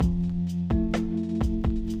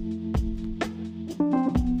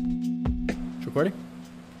Recording?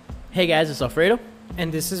 Hey guys, it's Alfredo. And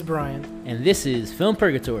this is Brian. And this is Film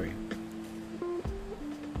Purgatory.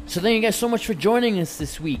 So thank you guys so much for joining us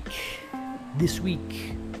this week.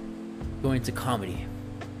 Going to comedy.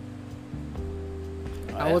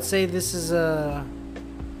 I would say this is I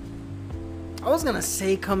was gonna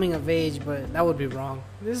say coming of age, but that would be wrong.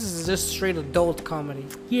 This is just straight adult comedy.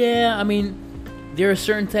 Yeah, I mean, there are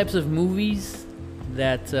certain types of movies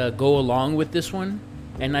that go along with this one,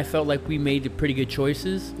 and I felt like we made pretty good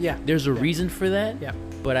choices. Yeah. There's a reason for that. Yeah.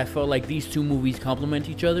 But I felt like these two movies complement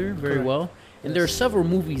each other very Correct. well. And there are several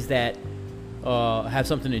movies that have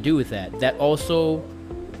something to do with that. That also,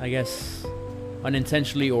 I guess,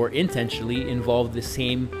 unintentionally or intentionally involve the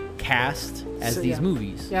same cast as these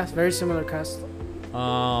movies. Yeah, it's very similar cast.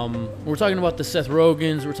 We're talking about the Seth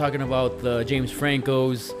Rogans. We're talking about the James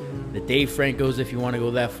Francos, the Dave Francos, if you want to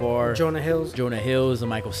go that far. Jonah Hills, the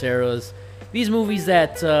Michael Ceras. These movies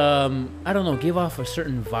that I don't know, give off a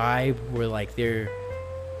certain vibe where like they're.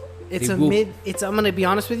 I'm gonna be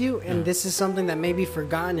honest with you, and this is something that may be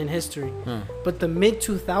forgotten in history. But the mid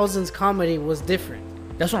 2000s comedy was different.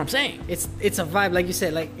 That's what I'm saying. It's a vibe, like you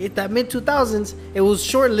said. Like that mid 2000s, it was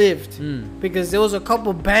short lived because there was a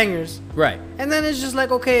couple bangers, right? And then it's just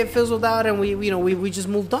like, okay, it fizzled out, and we just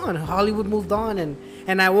moved on. Hollywood moved on,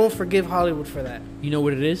 and I won't forgive Hollywood for that. You know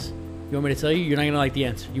what it is? You want me to tell you? You're not gonna like the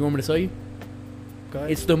answer. You want me to tell you? Go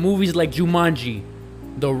ahead. It's the movies like Jumanji,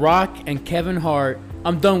 The Rock, and Kevin Hart.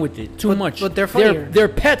 I'm done with it. Too much. But they're funnier. They're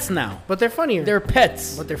pets now. But they're funnier. They're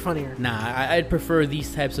pets. But they're funnier. Nah, I'd prefer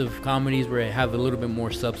these types of comedies where it have a little bit more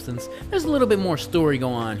substance. There's a little bit more story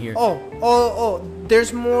going on here. Oh.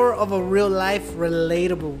 There's more of a real life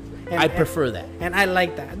relatable. I prefer that. And I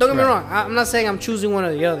like that. Don't get me wrong. I'm not saying I'm choosing one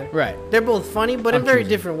or the other. Right. They're both funny, but in very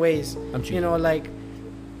different ways. I'm choosing. You know, like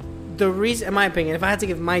the reason, in my opinion, if I had to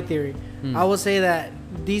give my theory, I would say that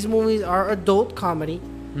these movies are adult comedy.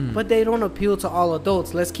 But they don't appeal to all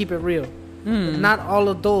adults. Let's keep it real. Not all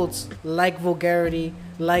adults like vulgarity,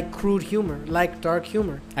 like crude humor, like dark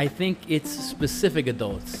humor. I think it's specific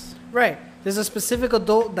adults. Right. There's a specific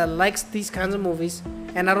adult that likes these kinds of movies,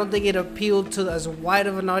 and I don't think it appealed to as wide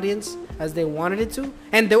of an audience as they wanted it to.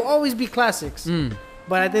 And there'll always be classics.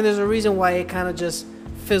 But I think there's a reason why it kind of just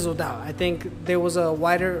fizzled out. I think there was a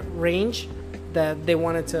wider range that they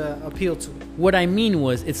wanted to appeal to. What I mean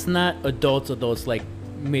was, it's not adults like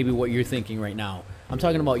maybe what you're thinking right now. I'm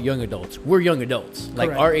talking about young adults. We're young adults. Like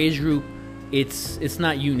Correct. our age group, it's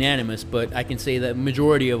not unanimous, but I can say that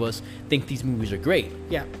majority of us think these movies are great.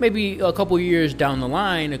 Yeah. Maybe a couple years down the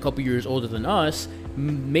line, a couple years older than us,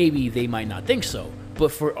 maybe they might not think so.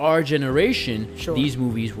 But for our generation, these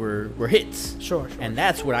movies were hits. Sure. And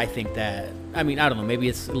that's what I think that, I mean, I don't know, maybe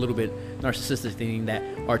it's a little bit narcissistic thinking that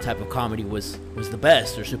our type of comedy was the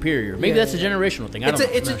best or superior. Maybe that's a generational thing. I don't know.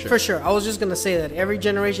 It's for sure. I was just gonna say that every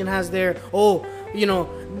generation has their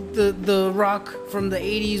the rock from the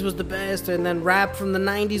 80s was the best, and then rap from the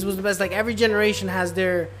 90s was the best. Like every generation has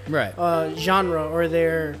their genre or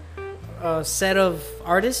their set of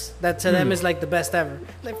artists that to them is like the best ever.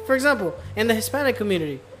 Like for example, in the Hispanic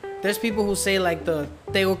community, there's people who say like the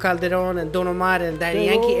Tego Calderon and Don Omar and Daddy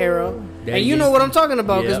Yankee era, and you know what I'm talking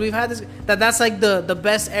about because we've had this. That's like the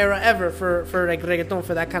best era ever for like reggaeton,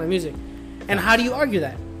 for that kind of music. And how do you argue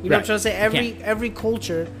that? You know what I'm trying to say? Every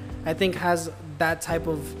culture, I think, has that type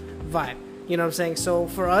of vibe. You know what I'm saying? So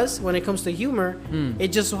for us, when it comes to humor, it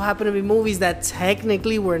just so happened to be movies that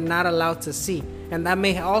technically we're not allowed to see, and that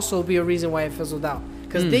may also be a reason why it fizzled out.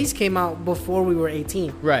 Because these came out before we were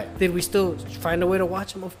 18. Right. Did we still find a way to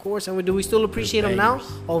watch them? Of course. And do we still appreciate them now?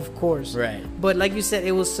 Of course. Right. But like you said,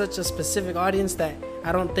 it was such a specific audience that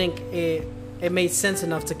I don't think it made sense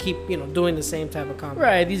enough to keep, doing the same type of comedy.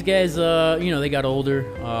 Right. These guys, they got older.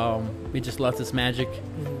 They just lost its magic.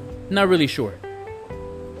 Not really sure.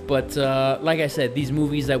 But like I said, these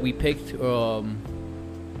movies that we picked,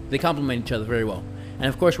 they complement each other very well. And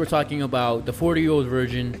of course, we're talking about The 40-Year-Old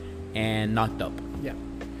Virgin and Knocked Up. Yeah.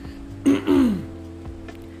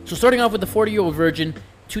 So starting off with The 40-Year-Old Virgin,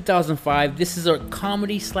 2005. This is a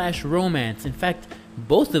comedy/romance. In fact,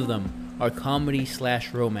 both of them are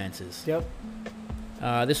comedy/romances. Yep.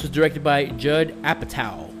 This was directed by Judd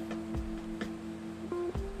Apatow.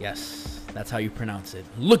 Yes, that's how you pronounce it.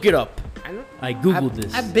 Look it up. I googled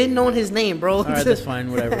this. I've been known his name, bro. All right, that's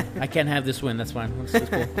fine. Whatever. I can't have this win. That's fine. That's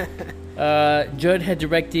cool. Judd had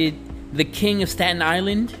directed The King of Staten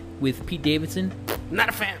Island with Pete Davidson. Not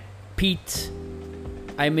a fan. Pete,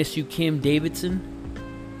 I Miss You, Kim Davidson.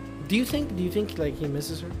 Do you think like he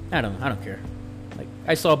misses her? I don't care. Like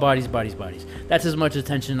I saw bodies. That's as much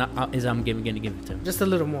attention as I'm gonna give it to him. Just a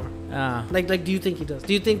little more. Like do you think he does?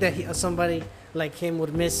 Do you think that somebody like him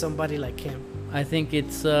would miss somebody like him? I think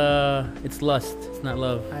it's lust. It's not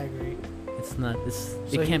love. I agree. It's not.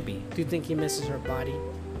 So it can't be. Do you think he misses her body?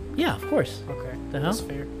 Yeah, of course. Okay, The hell? that's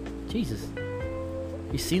fair. Jesus.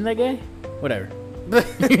 You seen that guy? Whatever.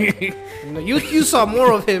 No, you saw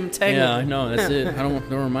more of him. Technically. Yeah, I know. That's it.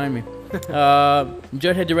 Don't remind me.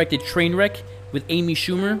 Judd had directed Trainwreck with Amy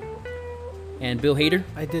Schumer and Bill Hader.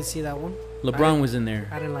 I did see that one. LeBron was in there.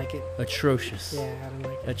 I didn't like it. Atrocious. Yeah, I didn't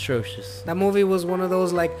like it. Atrocious. That movie was one of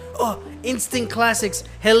those like, oh, instant classics,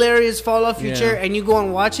 hilarious fall off your chair, and you go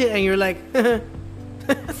and watch it, and you're like,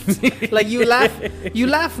 like you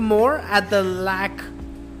laugh more at the lack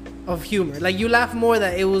of humor. Like you laugh more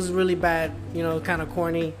that it was really bad, kind of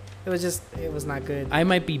corny. It was not good. I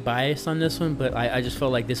might be biased on this one, but I just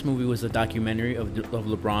felt like this movie was a documentary of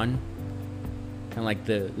LeBron. And like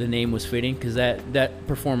the name was fitting because that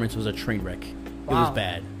performance was a train wreck. It was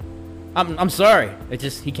bad. I'm sorry.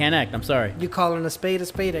 He can't act. I'm sorry. You calling a spade,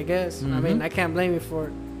 I guess. Mm-hmm. I mean, I can't blame you for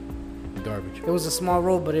it. Garbage. It was a small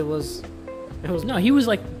role, but it was. No, he was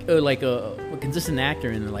like a consistent actor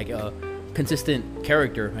and like a consistent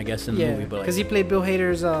character, I guess, in the movie. But because he played Bill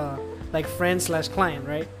Hader's like friend/client,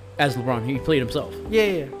 right? As LeBron, he played himself.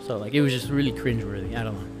 Yeah. So like it was just really cringeworthy. I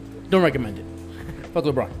don't know. Don't recommend it. Fuck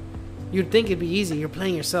LeBron. You'd think it'd be easy. You're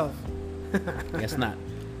playing yourself. Guess not.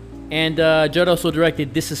 And Judd also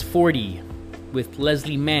directed This Is 40 with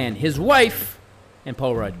Leslie Mann, his wife, and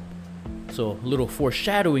Paul Rudd. So a little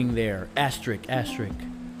foreshadowing there. Asterisk.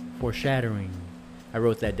 Foreshadowing. I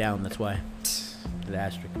wrote that down, that's why. The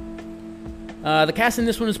asterisk. The cast in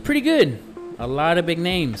this one is pretty good. A lot of big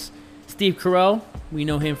names. Steve Carell, we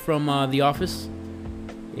know him from The Office.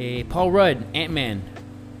 Paul Rudd, Ant-Man.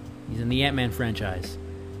 He's in the Ant-Man franchise.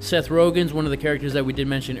 Seth Rogen's one of the characters that we did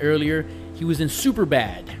mention earlier. He was in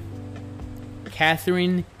Superbad.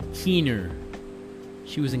 Catherine Keener.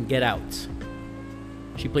 She was in Get Out.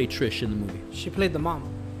 She played Trish in the movie. She played the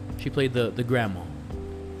mom. She played the grandma.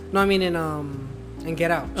 No, I mean in Get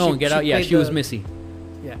Out. Oh, in Get Out, yeah, she was Missy.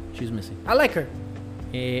 Yeah. She was Missy. I like her.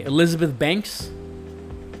 Elizabeth Banks.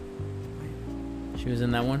 She was in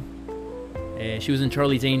that one. She was in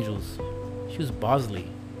Charlie's Angels. She was Bosley.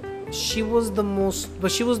 She was the most,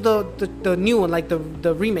 but she was the new one, like the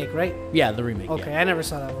remake, right? Yeah, the remake. Okay, yeah. I never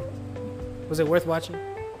saw that one. Was it worth watching?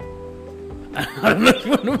 I don't know if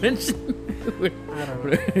you want to mention. I don't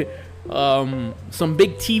know. Some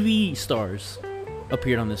big TV stars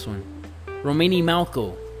appeared on this one. Romany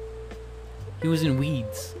Malco. He was in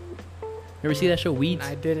Weeds. You ever see that show, Weeds?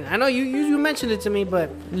 I didn't. I know you mentioned it to me, but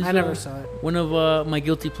I never saw it. One of my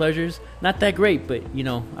guilty pleasures. Not that great, but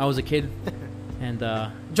I was a kid. And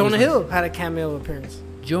Jonah Hill had a cameo appearance.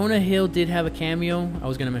 Jonah Hill did have a cameo. I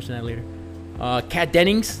was gonna mention that later. Kat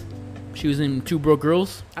Dennings, she was in Two Broke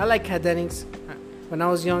Girls. I like Kat Dennings. When I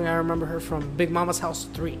was young, I remember her from Big Mama's House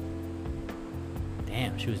 3.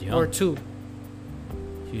 Damn, she was young. Or 2.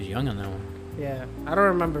 She was young on that one. Yeah, I don't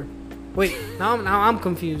remember. Wait, now I'm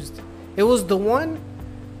confused. It was the one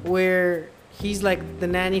where he's like the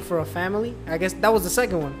nanny for a family. I guess that was the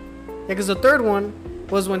second one. Yeah, because the third one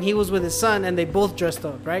was when he was with his son and they both dressed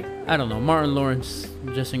up, right? I don't know. Martin Lawrence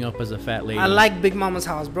dressing up as a fat lady. I like Big Mama's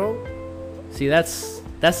House, bro. See, that's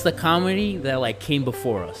the comedy that like came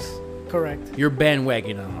before us. Correct. You're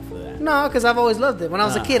bandwagoning off of that. No, because I've always loved it. When I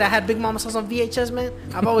was a kid, I had Big Mama's House on VHS, man.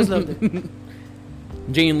 I've always loved it.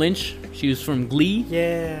 Jane Lynch, she was from Glee.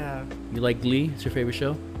 Yeah. You like Glee? It's your favorite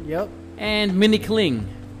show? Yep. And Minnie Kaling,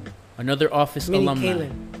 another Office Minnie alumni.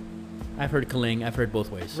 Kaling. I've heard Kaling. I've heard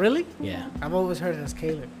both ways. Really? Yeah. I've always heard it as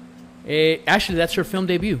Kaling. Actually, that's her film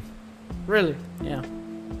debut. Really? Yeah.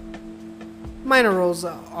 Minor roles,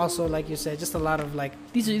 also, like you said, just a lot of like.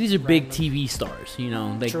 These are big TV stars,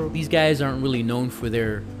 Like True. These guys aren't really known for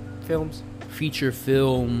their films, feature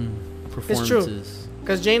film performances. It's true.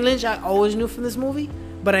 Because Jane Lynch, I always knew from this movie,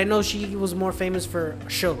 but I know she was more famous for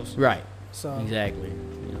shows. Right. So exactly.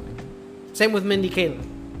 Same with Mindy Kaling.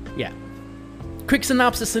 Yeah. Quick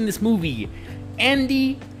synopsis in this movie: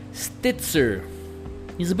 Andy Stitzer.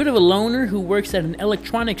 He's a bit of a loner who works at an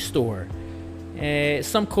electronics store.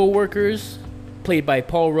 Some co-workers, played by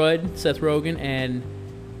Paul Rudd, Seth Rogen, and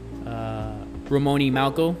Romany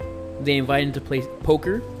Malco, they invite him to play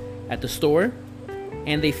poker at the store,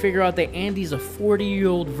 and they figure out that Andy's a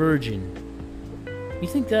 40-year-old virgin. You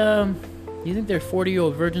think there are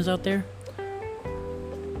 40-year-old virgins out there?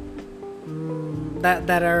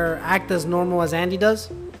 That act as normal as Andy does?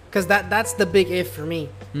 Because that's the big if for me.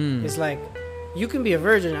 It's like, you can be a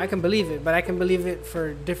virgin, I can believe it, but I can believe it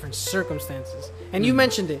for different circumstances. And you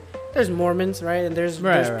mentioned it. There's Mormons, right? And there's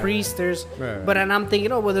priests, but and I'm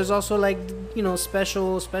thinking, well, there's also like,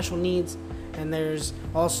 special needs, and there's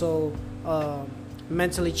also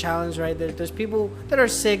mentally challenged, right? There's people that are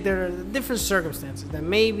sick. There are different circumstances that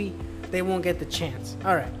maybe they won't get the chance.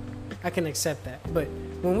 All right, I can accept that. But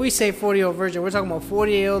when we say 40-year-old virgin, we're talking about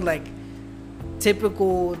 40-year-old, like,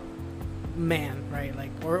 typical man, right?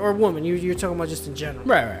 Like, or woman. You're talking about just in general.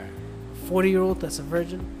 Right. 40-year-old that's a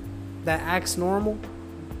virgin, that acts normal,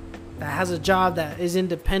 that has a job, that is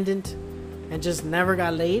independent, and just never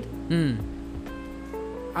got laid.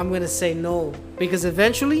 I'm going to say no. Because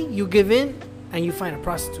eventually you give in and you find a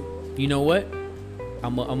prostitute. You know what?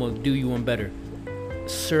 I'm going to do you one better.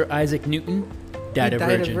 Sir Isaac Newton died a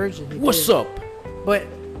virgin. What's up? But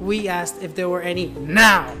we asked if there were any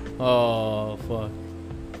now. Oh, fuck.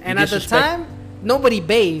 And at the time, nobody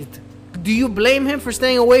bathed. Do you blame him for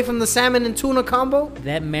staying away from the salmon and tuna combo?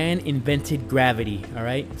 That man invented gravity, all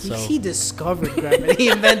right? So he discovered gravity. He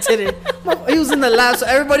invented it. He was in the lab, so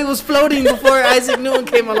everybody was floating before Isaac Newton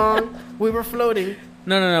came along. We were floating.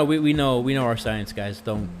 No. We know our science, guys.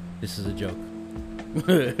 Don't. This is a joke.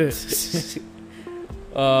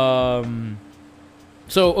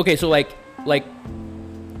 So okay, so like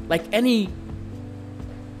any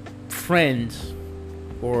friend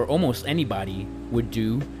or almost anybody would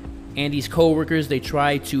do, Andy's co-workers, they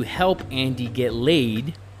try to help Andy get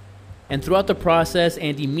laid, and throughout the process,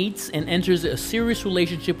 Andy meets and enters a serious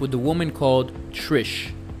relationship with a woman called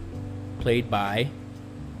Trish, played by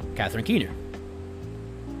Catherine Keener.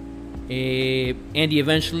 Andy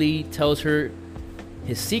eventually tells her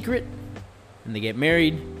his secret, and they get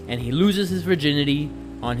married, and he loses his virginity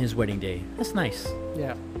on his wedding day. That's nice.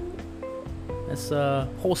 Yeah. That's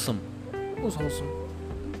wholesome. It was wholesome.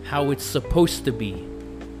 How it's supposed to be.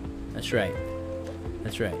 That's right.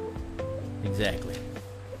 Exactly.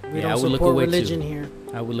 We don't support religion here.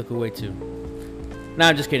 I would look away too. Nah,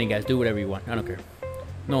 I'm just kidding, guys. Do whatever you want. I don't care.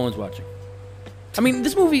 No one's watching. I mean,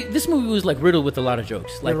 this movie was like riddled with a lot of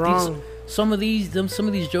jokes. Like, you're wrong. Some of these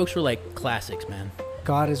jokes were like classics, man.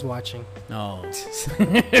 God is watching. No.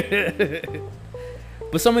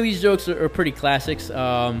 But some of these jokes are pretty classics.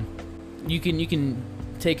 You can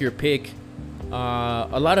take your pick.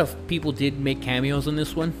 A lot of people did make cameos on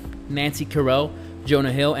this one. Nancy Carell,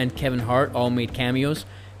 Jonah Hill, and Kevin Hart all made cameos.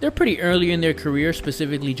 They're pretty early in their career,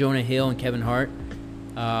 specifically Jonah Hill and Kevin Hart.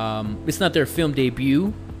 It's not their film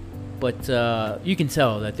debut, but you can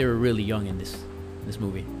tell that they were really young in this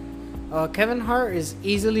movie. Kevin Hart is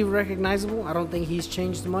easily recognizable. I don't think he's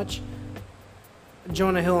changed much.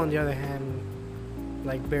 Jonah Hill, on the other hand,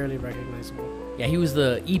 like barely recognizable. Yeah, he was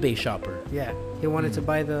the eBay shopper. Yeah, he wanted to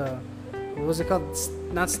buy the, what was it called?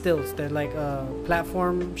 Not stilts. They're like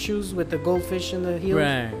platform shoes with the goldfish in the heel.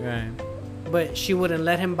 Right. But she wouldn't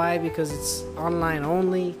let him buy because it's online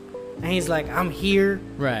only. And he's like, I'm here.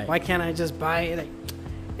 Right. Why can't I just buy it? Like,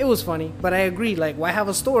 it was funny, but I agree. Like, why have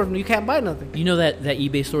a store if you can't buy nothing? You know that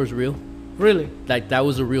eBay store is real? Really? Like, that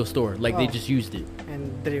was a real store. Like, they just used it.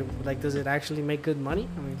 And did it, like, does it actually make good money?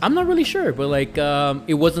 I mean, I'm not really sure, but like,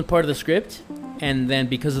 it wasn't part of the script. And then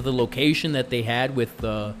because of the location that they had with,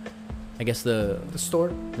 I guess the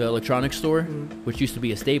store, the electronics store, which used to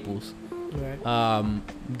be a Staples. Right.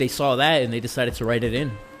 They saw that and they decided to write it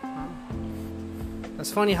in.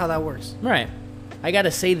 That's funny how that works. Right. I gotta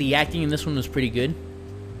say the acting in this one was pretty good.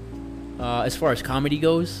 As far as comedy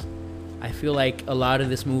goes, I feel like a lot of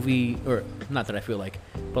this movie, or not that I feel like,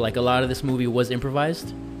 but like a lot of this movie was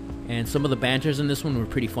improvised, and some of the banters in this one were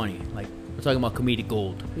pretty funny. Like, we're talking about comedic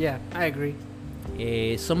gold. Yeah, I agree.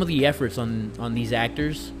 Some of the efforts on these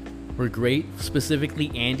actors were great. Specifically,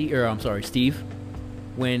 Steve.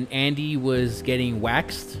 When Andy was getting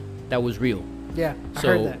waxed, that was real. Yeah, I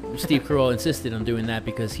heard that. Steve Carell insisted on doing that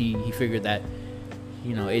because he figured that,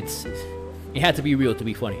 you know, it had to be real to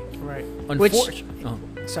be funny. Right.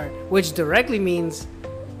 Which directly means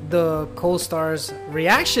the co-stars'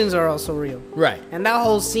 reactions are also real. Right. And that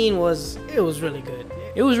whole scene was really good.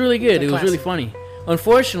 It was really good. It was really funny.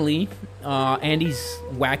 Unfortunately, Andy's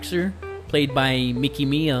waxer, played by Mickey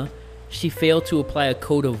Mia, she failed to apply a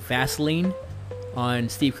coat of Vaseline on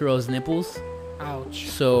Steve Carell's nipples. Ouch.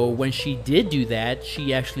 So when she did do that,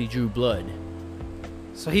 she actually drew blood.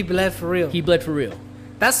 So he bled for real. He bled for real.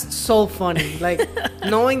 That's so funny. Like,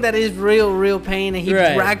 knowing that it's real pain and he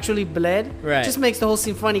actually bled just makes the whole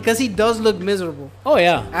scene funny because he does look miserable. Oh,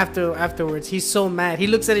 yeah. Afterwards, he's so mad. He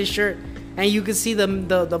looks at his shirt and you can see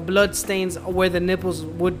the blood stains where the nipples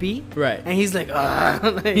would be. Right. And he's like,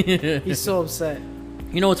 like, he's so upset.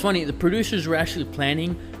 You know what's funny? The producers were actually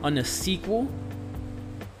planning on a sequel,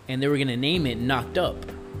 and they were going to name it Knocked Up.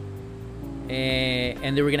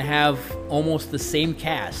 And they were going to have almost the same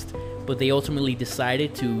cast, but they ultimately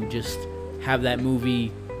decided to just have that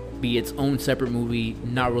movie be its own separate movie,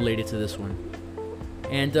 not related to this one.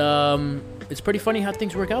 And it's pretty funny how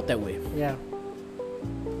things work out that way. Yeah.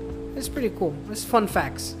 It's pretty cool. It's fun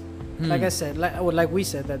facts. Like I said, like we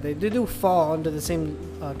said, that they do fall under the same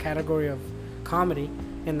category of comedy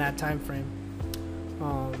in that time frame.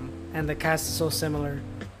 And the cast is so similar.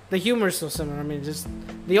 The humor is so similar. I mean, just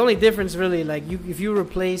the only difference really, like if you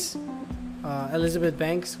replace Elizabeth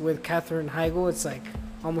Banks with Katherine Heigl, it's like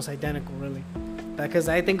almost identical, really. Because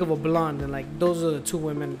I think of a blonde, and like those are the two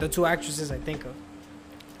women, the two actresses I think of.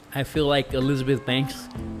 I feel like Elizabeth Banks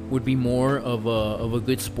would be more of a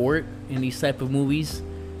good sport in these type of movies.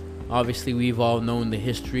 Obviously, we've all known the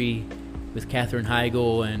history with Katherine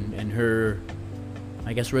Heigl and her,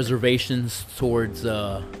 I guess, reservations towards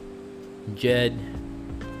Judd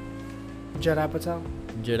Apatow.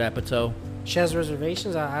 Judd Apatow. She has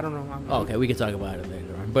reservations. I don't know. Oh, okay, we can talk about it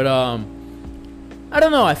later on. But I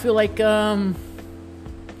don't know. I feel like I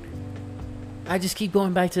just keep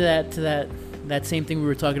going back to that same thing we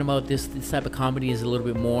were talking about. This type of comedy is a little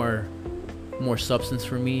bit more substance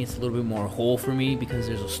for me. It's a little bit more whole for me because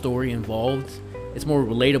there's a story involved. It's more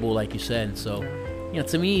relatable, like you said. And so,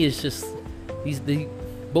 to me, it's just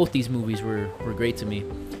both these movies were great to me.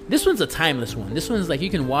 This one's a timeless one. This one's like you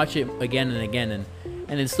can watch it again and again and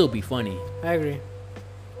it'd still be funny. I agree.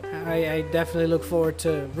 I definitely look forward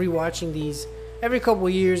to rewatching these every couple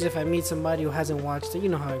of years if I meet somebody who hasn't watched it. You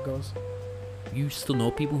know how it goes. You still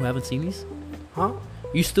know people who haven't seen these? Huh?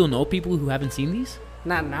 You still know people who haven't seen these?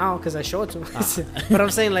 Not now, because I show it to them. But I'm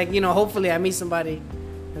saying, like, hopefully I meet somebody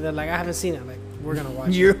and they're like, I haven't seen it. Like, we're going to watch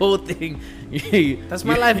Your whole thing. That's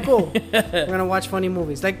my life goal. We're going to watch funny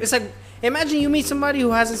movies. Like, it's like, imagine you meet somebody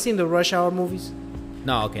who hasn't seen the Rush Hour movies.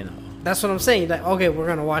 No, okay, no. That's what I'm saying. Like, okay, we're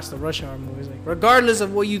going to watch the Rush Hour movies. Like, regardless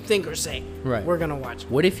of what you think or say, right, we're going to watch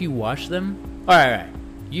them. What if you watch them? All right.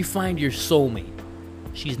 You find your soulmate.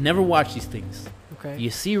 She's never watched these things. Okay. You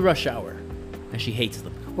see Rush Hour, and she hates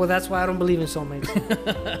them. Well, that's why I don't believe in soulmates.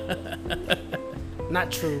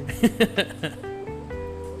 Not true.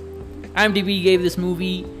 IMDb gave this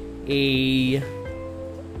movie a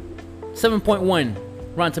 7.1.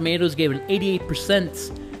 Rotten Tomatoes gave it an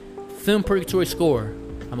 88%. Film Purgatory score.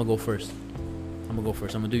 I'm gonna go first. I'm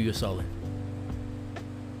gonna do you a solid.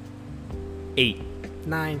 8.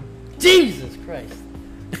 9. Jesus Christ.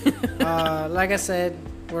 Like I said,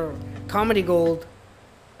 we're comedy gold,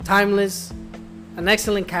 timeless, an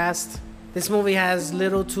excellent cast. This movie has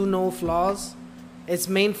little to no flaws. Its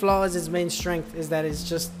main flaw is its main strength is that it's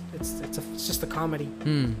just a comedy.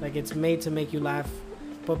 Like, it's made to make you laugh,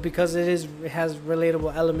 but because it has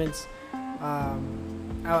relatable elements.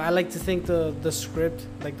 I like to think the script,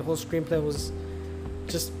 like the whole screenplay, was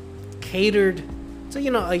just catered to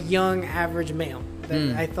a young average male.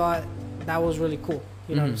 I thought that was really cool.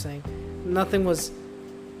 You know what I'm saying? Nothing was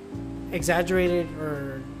exaggerated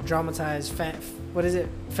or dramatized.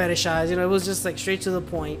 Fetishized. It was just like straight to the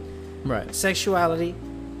point. Right. Sexuality,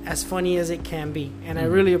 as funny as it can be, and I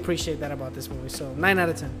really appreciate that about this movie. So 9 out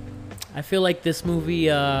of 10. I feel like this movie,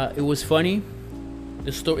 it was funny.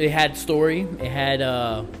 It had story. It had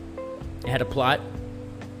a plot.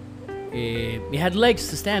 It had legs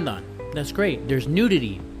to stand on. That's great. There's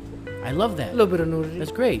nudity. I love that. A little bit of nudity.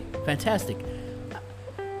 That's great. Fantastic.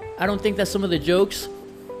 I don't think that some of the jokes,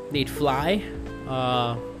 they'd fly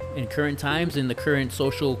in current times, in the current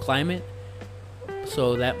social climate.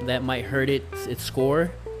 So that might hurt its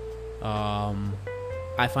score.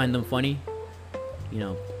 I find them funny.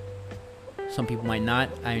 Some people might not.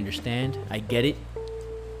 I understand. I get it.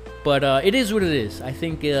 But it is what it is. I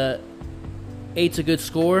think 8's a good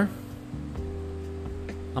score.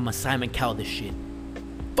 I'm a Simon Cowell this shit.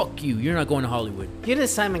 Fuck you. You're not going to Hollywood. You did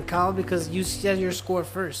Simon Cowell because you said your score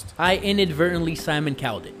first. I inadvertently Simon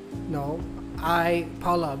Cowelled it. No. I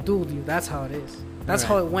Paula Abdul you. That's how it is. That's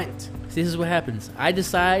how it went. See, this is what happens. I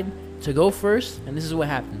decide to go first, and this is what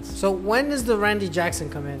happens. So when does the Randy Jackson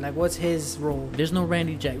come in? Like, what's his role? There's no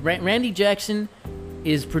Randy Jackson. Randy Jackson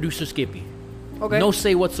is producer Skippy. Okay. No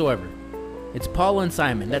say whatsoever. It's Paula and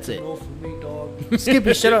Simon. That's it. No for me, dog.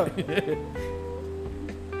 Skippy, shut up.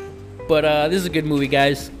 But this is a good movie,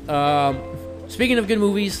 guys. Speaking of good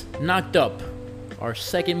movies, Knocked Up, our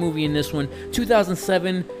second movie in this one.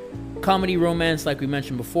 2007 comedy romance, like we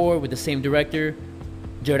mentioned before, with the same director,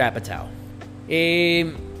 Judd Apatow.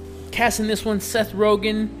 Cast in this one, Seth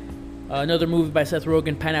Rogen. Another movie by Seth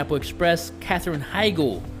Rogen, Pineapple Express. Katherine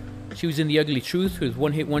Heigl. She was in The Ugly Truth with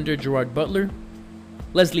one-hit wonder Gerard Butler.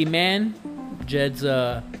 Leslie Mann, Judd's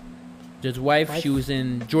wife. She was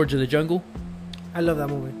in George of the Jungle. I love that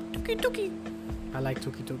movie. Tuki. I like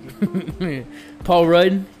Tuki. Paul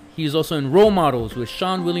Rudd. He was also in Role Models with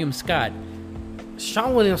Sean William Scott.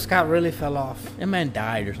 Sean William Scott really fell off. That man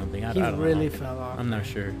died or something. I don't really know. fell off. I'm not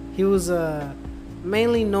sure. He was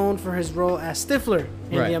mainly known for his role as Stifler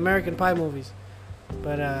in the American Pie movies.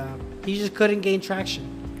 But he just couldn't gain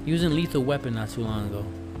traction. He was in Lethal Weapon not too long ago.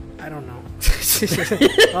 I don't know.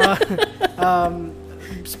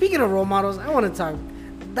 Speaking of role models, I want to talk.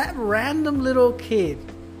 That random little kid.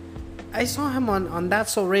 I saw him on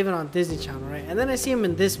That's So Raven on Disney Channel, right? And then I see him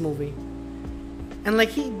in this movie. And, like,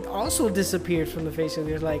 he also disappeared from the face of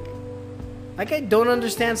the earth. Like, I don't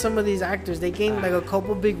understand some of these actors. They gain, like, a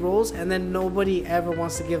couple big roles, and then nobody ever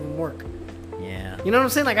wants to give them work. Yeah. You know what I'm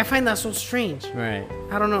saying? Like, I find that so strange. Right.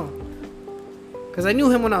 I don't know. Because I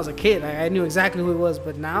knew him when I was a kid. I knew exactly who he was.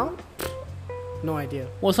 But now, no idea.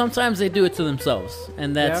 Well, sometimes they do it to themselves.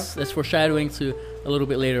 And that's foreshadowing to a little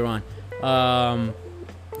bit later on.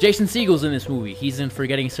 Jason Segel's in this movie. He's in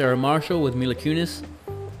Forgetting Sarah Marshall with Mila Kunis.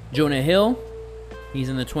 Jonah Hill. He's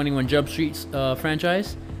in the 21 Jump Street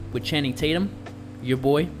franchise with Channing Tatum, your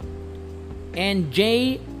boy. And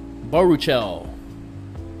Jay Baruchel.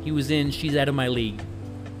 He was in She's Out of My League.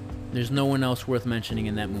 There's no one else worth mentioning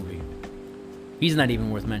in that movie. He's not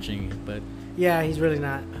even worth mentioning, but... Yeah, he's really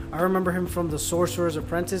not. I remember him from The Sorcerer's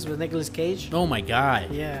Apprentice with Nicolas Cage. Oh my God.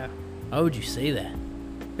 Yeah. Why would you say that?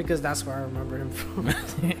 Because that's where I remember him from.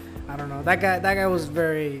 I don't know. That guy was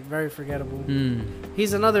very, very forgettable.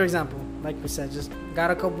 He's another example. Like we said, just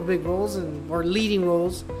got a couple big roles or leading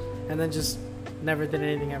roles, and then just never did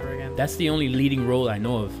anything ever again. That's the only leading role I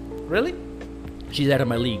know of. Really? She's Out of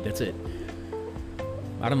My League. That's it.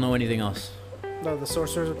 I don't know anything else. No, The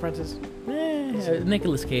Sorcerer's Apprentice?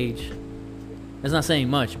 Nicolas Cage. That's not saying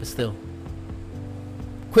much, but still.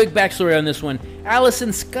 Quick backstory on this one.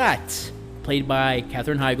 Allison Scott, played by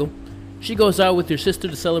Katherine Heigl. She goes out with her sister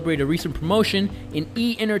to celebrate a recent promotion in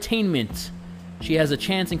E! Entertainment. She has a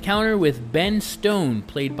chance encounter with Ben Stone,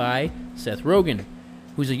 played by Seth Rogen,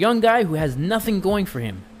 who's a young guy who has nothing going for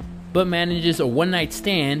him, but manages a one-night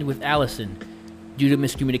stand with Allison. Due to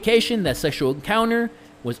miscommunication, that sexual encounter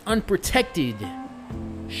was unprotected.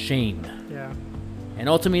 Shame. Yeah. And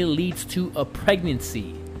ultimately leads to a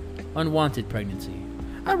pregnancy. Unwanted pregnancy.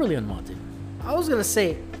 Not really unwanted. I was going to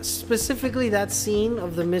say, specifically that scene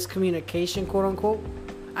of the miscommunication, quote-unquote,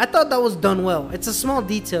 I thought that was done well. It's a small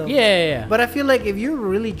detail. Yeah. But I feel like if you're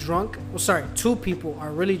really drunk, two people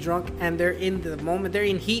are really drunk and they're in the moment, they're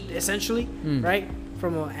in heat, essentially, right?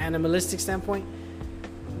 From an animalistic standpoint,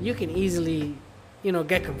 you can easily,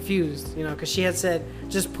 get confused, because she had said,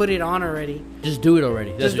 just put it on already. Just do it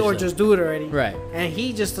already. Just do it already. Right. And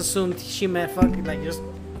he just assumed she meant fucking, like, just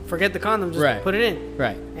forget the condom, just put it in.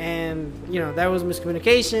 Right. And, that was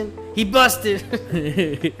miscommunication. He busted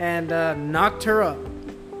and knocked her up.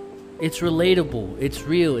 It's relatable. It's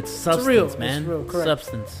real. It's substance, man. It's real, correct.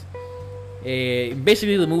 Substance.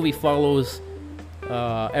 Basically, the movie follows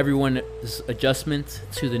everyone's adjustment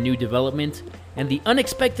to the new development and the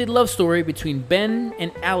unexpected love story between Ben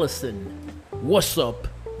and Allison. What's up,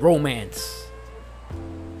 romance?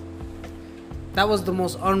 That was the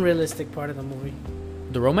most unrealistic part of the movie.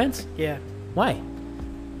 The romance? Yeah. Why?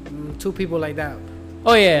 Two people like that.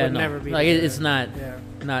 Oh yeah, would no. never be like together. it's not. Yeah.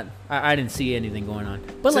 Not. I didn't see anything going on.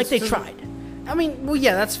 But like they tried. I mean, well,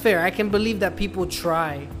 yeah, that's fair. I can believe that people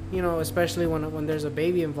try. Especially when there's a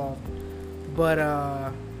baby involved. But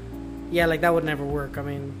yeah, like that would never work. I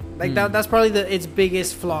mean, like that's probably its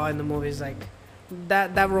biggest flaw in the movie. Is like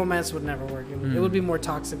that romance would never work. It would be more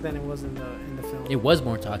toxic than it was in the film. It was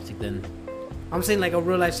more toxic than. I'm saying like a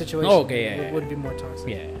real life situation. Oh, okay, yeah. It would be more toxic.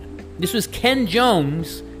 Yeah. This was Ken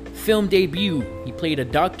Jeong's film debut. He played a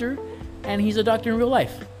doctor, and he's a doctor in real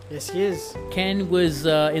life. Yes, he is. Ken was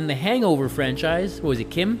in the Hangover franchise. What was it,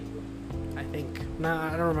 Kim? I think.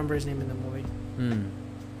 Nah, I don't remember his name in the movie.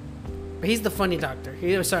 But he's the funny doctor.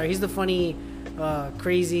 He's the funny,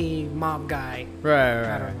 crazy mob guy. Right.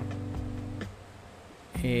 I don't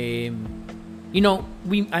know.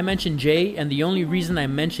 I mentioned Jay, and the only reason I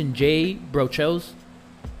mentioned Jay Baruchel.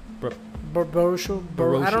 I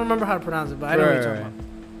don't remember how to pronounce it, but I know what you're talking about.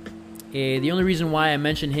 The only reason why I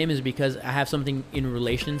mentioned him is because I have something in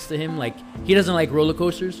relations to him. Like, he doesn't like roller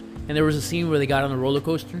coasters, and there was a scene where they got on the roller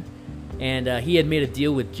coaster, and he had made a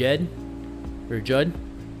deal with Judd,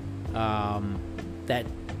 that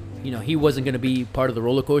he wasn't going to be part of the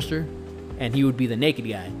roller coaster, and he would be the naked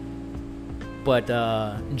guy. But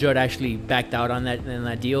Judd actually backed out on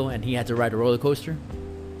that deal, and he had to ride a roller coaster.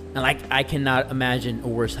 And I cannot imagine a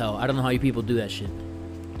worse hell. I don't know how you people do that shit.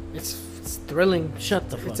 It's thrilling. Shut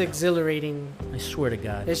the fuck up. It's exhilarating. I swear to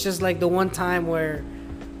God. It's just like the one time where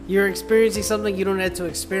you're experiencing something you don't have to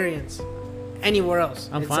experience anywhere else.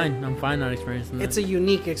 I'm fine not experiencing that. It's a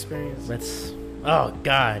unique experience. Oh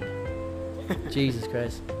God. Jesus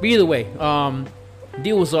Christ. But either way,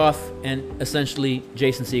 deal was off, and essentially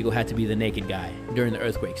Jason Segel had to be the naked guy during the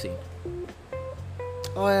earthquake scene.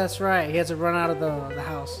 Oh, that's right. He had to run out of the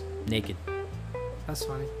house. Naked. That's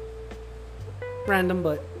funny. Random,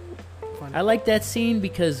 but funny. I like that scene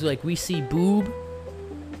because, like, we see boob,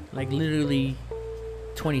 like, literally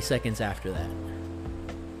 20 seconds after that.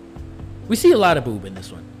 We see a lot of boob in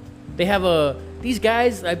this one. They have these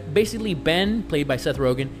guys, basically Ben, played by Seth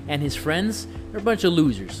Rogen, and his friends, they're a bunch of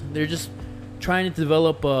losers. They're just trying to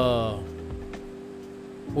develop what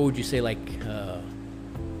would you say, like,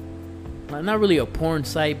 not really a porn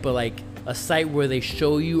site, but like a site where they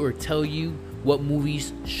show you or tell you what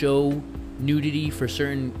movies show nudity for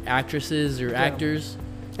certain actresses or actors.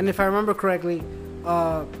 And if I remember correctly,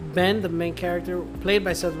 Ben, the main character, played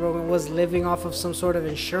by Seth Rogen, was living off of some sort of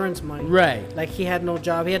insurance money. Right. Like, he had no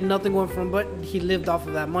job. He had nothing going for him, but he lived off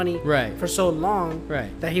of that money for so long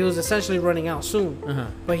that he was essentially running out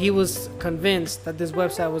soon. But he was convinced that this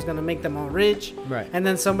website was going to make them all rich. Right. And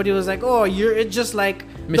then somebody was like, oh, it's just like...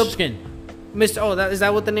 Mr. Skin. Is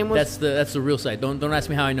that what the name was? That's the real site. Don't ask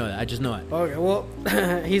me how I know that. I just know it. Okay, well,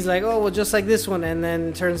 he's like, oh, well, just like this one, and then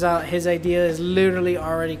it turns out his idea is literally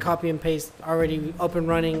already copy and paste, already up and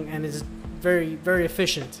running, and is very, very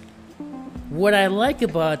efficient. What I like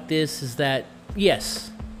about this is that,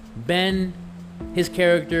 yes, Ben, his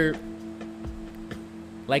character,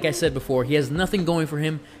 like I said before, he has nothing going for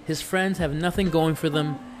him. His friends have nothing going for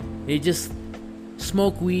them. They just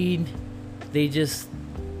smoke weed. They just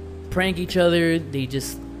prank each other. They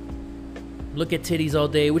just look at titties all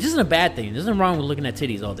day, which isn't a bad thing. There's nothing wrong with looking at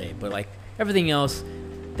titties all day, but like everything else,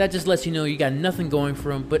 that just lets you know you got nothing going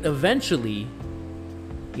for him. But eventually,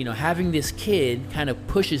 you know, having this kid kind of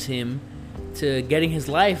pushes him to getting his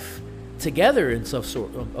life together in some sort.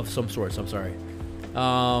 I'm sorry.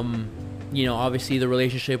 You know, obviously the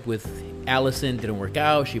relationship with Allison didn't work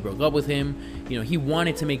out. She broke up with him. You know, he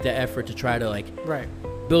wanted to make that effort to try to like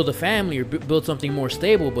build a family or build something more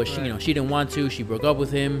stable, but she, you know, she didn't want to. She broke up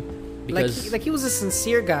with him because like he was a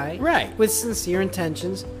sincere guy, with sincere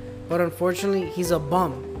intentions, but unfortunately he's a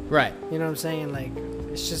bum, You know what I'm saying? Like,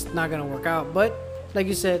 it's just not gonna work out. But like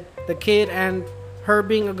you said, the kid and her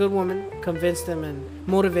being a good woman convinced him and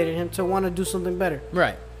motivated him to want to do something better.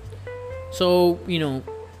 So, you know,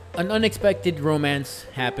 an unexpected romance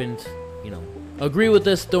happened. You know, agree with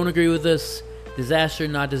us, don't agree with us, disaster,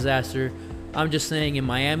 not disaster. I'm just saying, in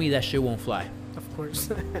Miami, that shit won't fly. Of course.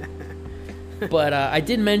 But I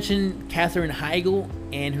did mention Katherine Heigl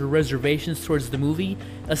and her reservations towards the movie.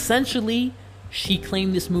 Essentially, she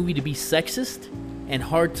claimed this movie to be sexist and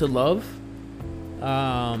hard to love.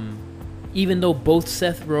 Even though both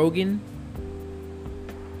Seth Rogen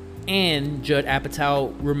and Judd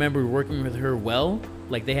Apatow remembered working with her well.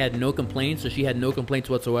 Like, they had no complaints, or she had no complaints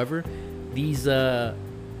whatsoever. These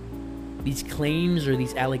claims or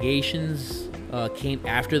these allegations came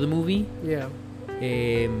after the movie.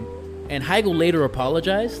 And Heigl later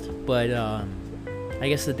apologized, but I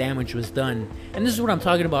guess the damage was done. And this is what I'm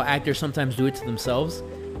talking about. Actors sometimes do it to themselves.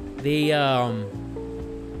 They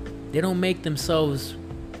don't make themselves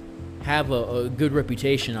have a good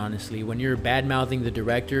reputation, honestly, when you're bad-mouthing the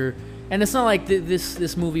director. And it's not like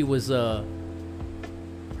this movie was her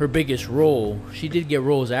biggest role. She did get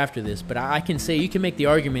roles after this, but I can say, you can make the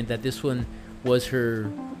argument that this one was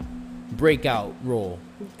her breakout role.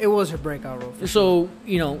 It was her breakout role. So,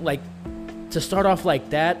 you know, like, to start off like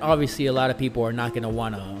that, obviously a lot of people are not going to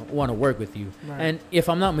want to work with you. And if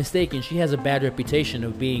I'm not mistaken, she has a bad reputation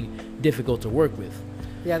of being difficult to work with.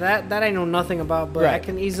 Yeah, that I know nothing about, but I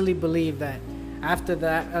can easily believe that after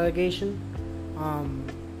that allegation,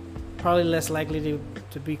 probably less likely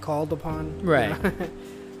to be called upon.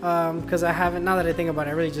 Because I haven't, now that I think about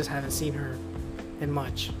it, I really just haven't seen her in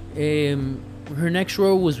much. Her next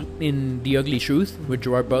role was in The Ugly Truth with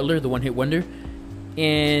Gerard Butler, the one-hit wonder.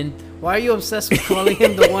 And why are you obsessed with calling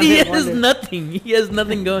him the one-hit wonder? He has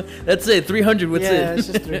nothing going. That's it. 300. What's it? Yeah, it's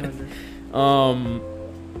just 300.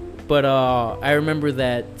 But I remember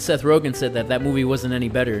that Seth Rogen said that movie wasn't any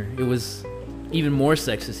better. It was even more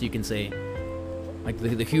sexist, you can say. Like,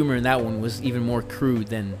 the humor in that one was even more crude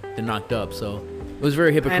than Knocked Up. So it was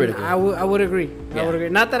very hypocritical. And I would agree. I would agree.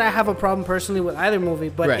 Not that I have a problem personally with either movie,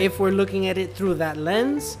 but if we're looking at it through that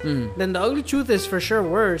lens, then The Ugly Truth is for sure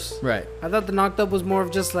worse. I thought The Knocked Up was more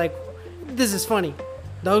of just like, this is funny.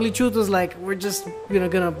 The Ugly Truth was like, we're just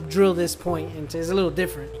gonna drill this point into. It's a little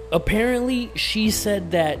different. Apparently, she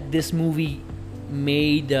said that this movie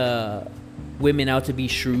made women out to be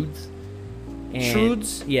shrewds.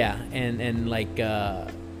 Shrewds? Yeah, and like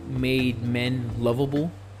made men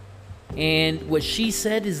lovable. And what she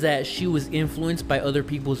said is that she was influenced by other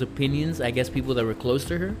people's opinions, I guess people that were close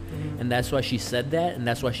to her, and that's why she said that, and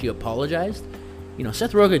that's why she apologized. You know,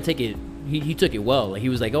 Seth Rogen he took it well. Like, he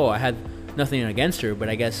was like, oh, I had nothing against her, but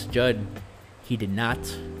I guess Judd, he did not,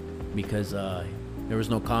 because there was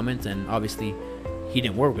no comment, and obviously he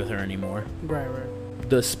didn't work with her anymore. Right.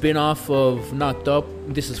 The spin-off of Knocked Up,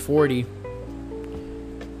 This Is 40,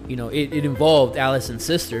 you know, it involved Allison's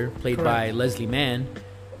sister, played by Leslie Mann.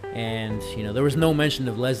 And, you know, there was no mention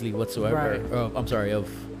of Leslie whatsoever. Right. I'm sorry, of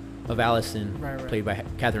Allison, right. played by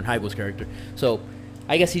Katherine Heigl's character. So,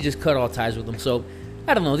 I guess he just cut all ties with them. So,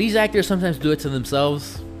 I don't know. These actors sometimes do it to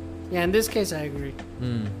themselves. Yeah, in this case, I agree.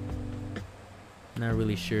 Not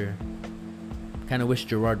really sure. Kind of wish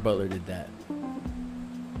Gerard Butler did that.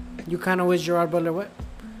 You kind of wish Gerard Butler what?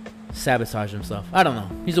 Sabotage himself. I don't know.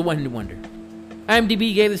 He's a one-hit wonder.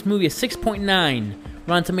 IMDb gave this movie a 6.9.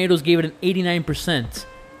 Rotten Tomatoes gave it an 89%.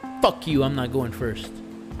 Fuck you, I'm not going first.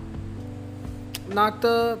 Knocked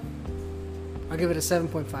Up, I'll give it a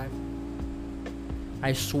 7.5.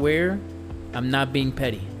 I swear, I'm not being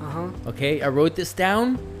petty. Okay, I wrote this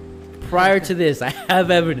down prior to this. I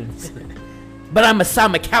have evidence. But I'm a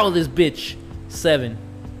Sam McCall this bitch. 7.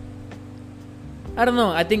 I don't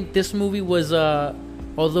know. I think this movie was,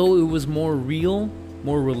 although it was more real,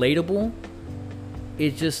 more relatable,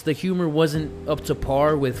 it just, the humor wasn't up to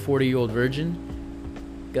par with 40-Year-Old Virgin.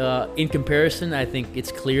 In comparison, I think it's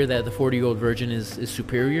clear that the 40-Year-Old Virgin is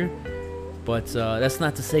superior. But that's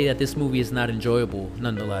not to say that this movie is not enjoyable,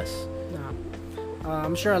 nonetheless.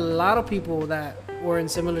 I'm sure a lot of people that were in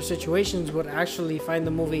similar situations would actually find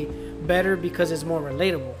the movie better because it's more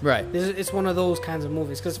relatable. Right. It's one of those kinds of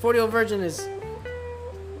movies. Because 40-Year-Old Virgin is...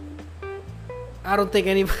 I don't think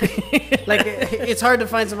anybody... like, it's hard to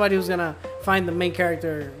find somebody who's going to find the main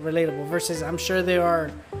character relatable. Versus, I'm sure there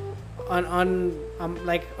are...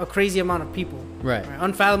 like a crazy amount of people, right?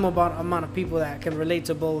 Unfathomable amount of people that can relate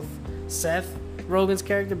to both Seth Rogen's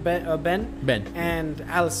character Ben and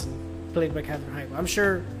Allison, played by Katherine Heigl. I'm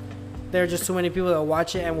sure there are just too many people that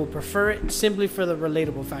watch it and will prefer it simply for the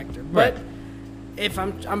relatable factor. But if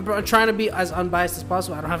I'm trying to be as unbiased as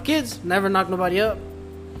possible. I don't have kids, never knock nobody up.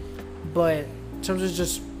 But in terms of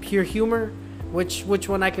just pure humor, which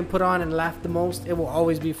one I can put on and laugh the most, it will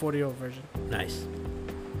always be 40-Year-Old Virgin. Nice.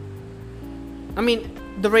 I mean,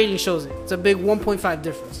 the rating shows it. It's a big 1.5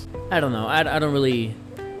 difference. I don't know. I don't really...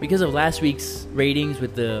 Because of last week's ratings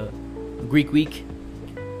with the Greek week,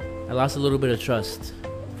 I lost a little bit of trust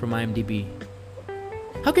from IMDb.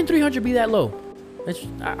 How can 300 be that low?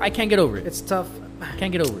 I can't get over it. It's tough.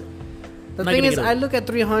 Can't get over it. The thing is, I look at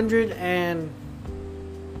 300 and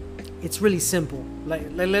it's really simple. Like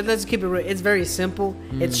let's keep it real. It's very simple.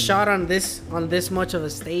 It's shot on this much of a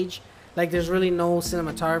stage. Like, there's really no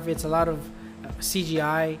cinematography. It's a lot of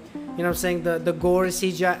CGI. You know what I'm saying? The gore is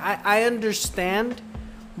CGI. I understand,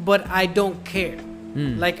 but I don't care.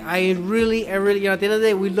 Like, I really, you know, at the end of the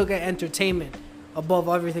day, we look at entertainment above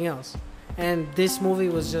everything else. And this movie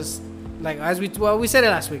was just like, we said it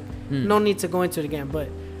last week. No need to go into it again, but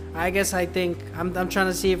I guess I think I'm trying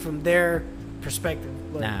to see it from their perspective.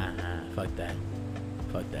 But nah, fuck that.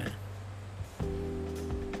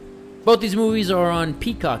 Both these movies are on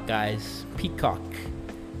Peacock, guys. Peacock.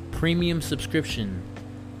 Premium subscription.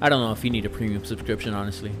 I don't know if you need a premium subscription,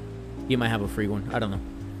 honestly. You might have a free one. I don't know.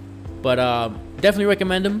 But definitely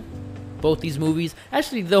recommend them. Both these movies.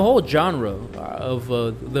 Actually, the whole genre of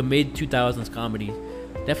the mid-2000s comedy.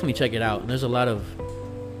 Definitely check it out. There's a lot of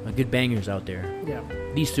good bangers out there. Yeah.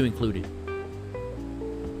 These two included.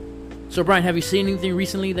 So, Brian, have you seen anything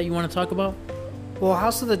recently that you want to talk about? Well,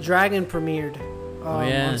 House of the Dragon premiered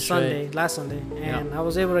on Sunday, right. Last Sunday. And I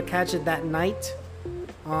was able to catch it that night.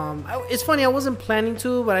 It's funny, I wasn't planning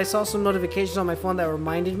to, but I saw some notifications on my phone that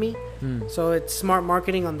reminded me. So it's smart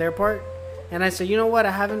marketing on their part. And I said, you know what?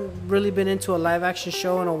 I haven't really been into a live action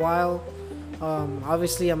show in a while.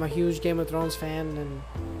 Obviously, I'm a huge Game of Thrones fan. And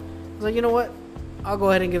I was like, you know what? I'll go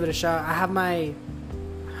ahead and give it a shot. I have my...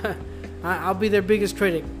 I'll be their biggest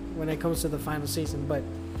critic when it comes to the final season. But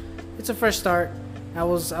it's a fresh start. I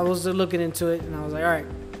was looking into it, and I was like, all right,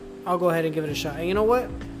 I'll go ahead and give it a shot. And you know what?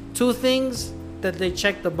 Two things that they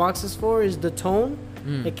checked the boxes for is the tone.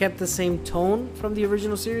 It kept the same tone from the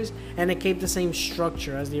original series, and it kept the same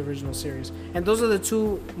structure as the original series. And those are the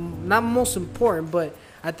two, not most important, but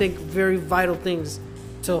I think very vital things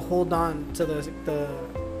to hold on to the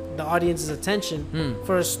audience's attention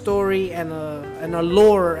for a story and a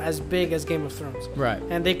lore as big as Game of Thrones. Right.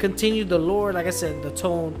 And they continued the lore, like I said, the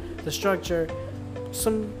tone, the structure,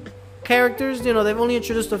 some characters. You know, they've only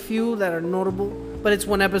introduced a few that are notable, but it's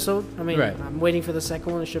one episode. I mean, I'm waiting for the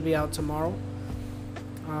second one. It should be out tomorrow.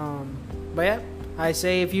 But yeah, I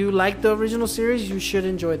say if you like the original series, you should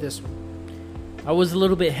enjoy this one. I was a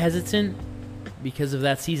little bit hesitant because of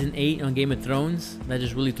that season 8 on Game of Thrones. That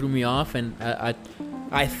just really threw me off, and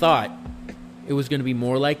I thought it was going to be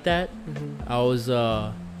more like that. I was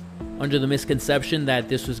under the misconception that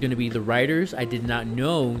this was going to be the writers. I did not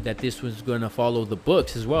know that this was going to follow the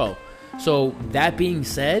books as well. So that being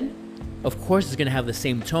said, of course it's going to have the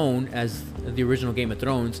same tone as the original Game of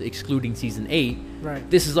Thrones, excluding season 8. Right.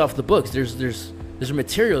 This is off the books. There's a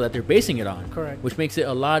material that they're basing it on. Correct. Which makes it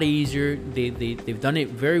a lot easier. They've done it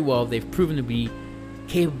very well. They've proven to be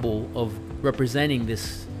capable of representing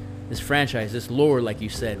this franchise, this lore, like you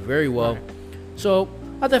said, very well. Right. So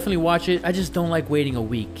I'll definitely watch it. I just don't like waiting a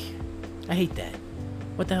week. I hate that.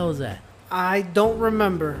 What the hell is that? I don't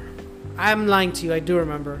remember. I'm lying to you. I do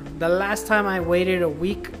remember. The last time I waited a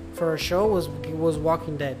week for a show was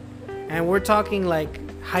Walking Dead, and we're talking like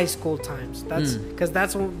high school times. That's because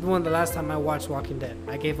that's the last time I watched Walking Dead.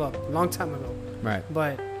 I gave up a long time ago. Right.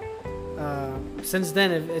 But since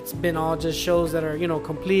then, it's been all just shows that are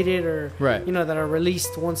completed or right. That are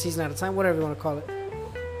released one season at a time, whatever you want to call it.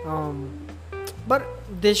 But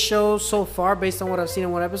this show so far, based on what I've seen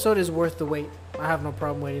in one episode, is worth the wait. I have no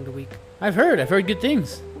problem waiting the week. I've heard good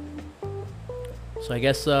things. So I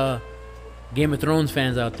guess Game of Thrones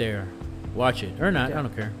fans out there, watch it or not. Yeah. I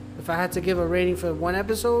don't care. If I had to give a rating for one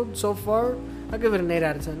episode so far, I'll give it an 8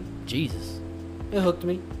 out of 10. Jesus. It hooked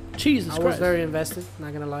me. Jesus Christ. I was very invested, not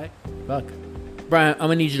going to lie. Fuck. Brian, I'm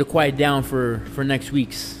going to need you to quiet down for next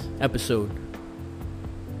week's episode.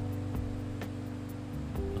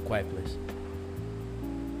 A Quiet Place.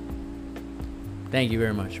 Thank you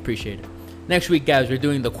very much. Appreciate it. Next week, guys, we're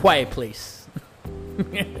doing The Quiet Place.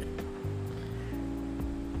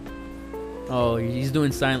 Oh, he's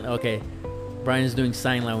doing sign... Okay. Brian's doing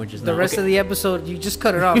sign languages now. The rest of the episode, you just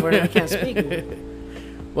cut it off. I can't speak.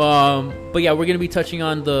 Well, but yeah, we're going to be touching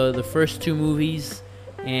on the first 2 movies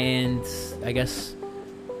and I guess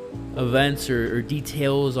events or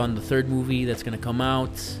details on the 3rd movie that's going to come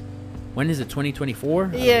out. When is it,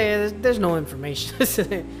 2024? Yeah, there's no information.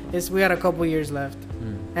 We got a couple years left.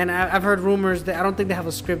 And I've heard rumors that I don't think they have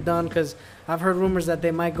a script done because I've heard rumors that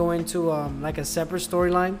they might go into like a separate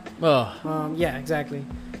storyline. Oh. Yeah, exactly.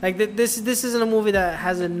 Like this isn't a movie that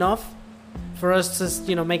has enough for us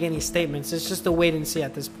to make any statements. It's just a wait and see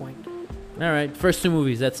at this point. All right, first 2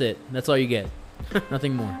 movies. That's it. That's all you get.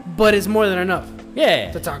 Nothing more. But it's more than enough.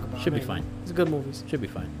 Yeah. To talk about. Should be fine. It's good movies. Should be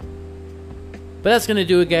fine. But that's gonna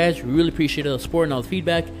do it, guys. We really appreciate all the support and all the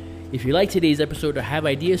feedback. If you like today's episode or have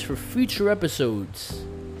ideas for future episodes,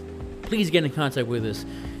 please get in contact with us.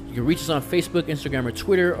 You can reach us on Facebook, Instagram, or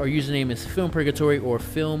Twitter. Our username is Film Purgatory or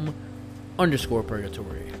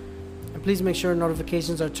Film_Purgatory. And please make sure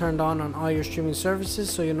notifications are turned on all your streaming services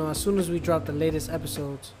so you know as soon as we drop the latest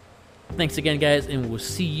episodes. Thanks again, guys, and we'll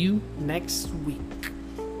see you next week.